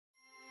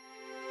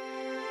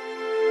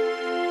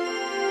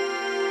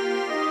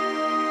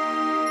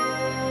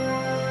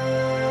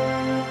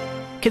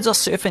Kids are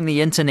surfing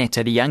the internet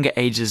at younger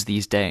ages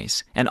these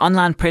days, and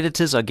online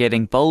predators are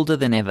getting bolder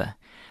than ever.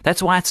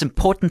 That's why it's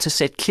important to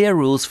set clear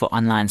rules for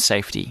online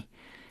safety.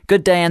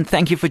 Good day, and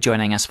thank you for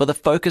joining us for the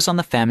Focus on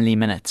the Family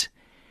Minute.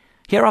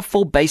 Here are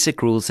 4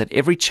 basic rules that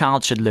every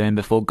child should learn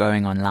before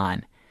going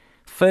online.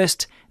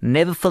 First,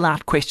 never fill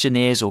out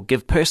questionnaires or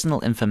give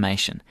personal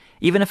information,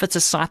 even if it's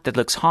a site that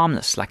looks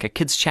harmless like a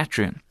kid's chat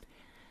room.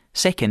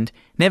 Second,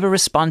 never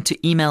respond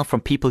to email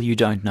from people you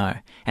don't know,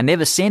 and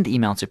never send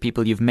email to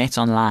people you've met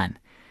online.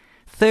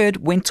 Third,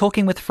 when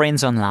talking with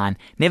friends online,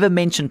 never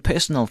mention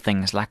personal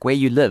things like where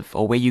you live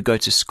or where you go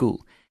to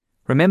school.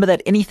 Remember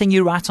that anything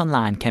you write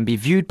online can be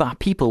viewed by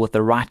people with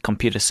the right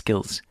computer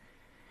skills.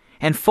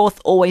 And fourth,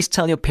 always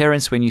tell your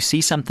parents when you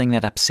see something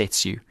that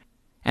upsets you.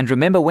 And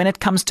remember, when it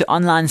comes to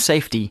online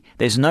safety,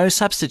 there's no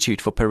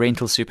substitute for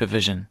parental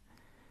supervision.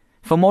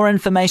 For more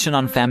information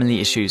on family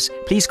issues,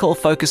 please call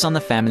Focus on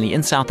the Family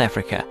in South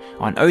Africa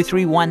on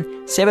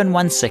 031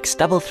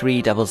 716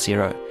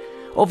 3300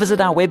 or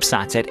visit our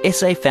website at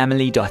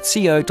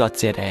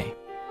safamily.co.za.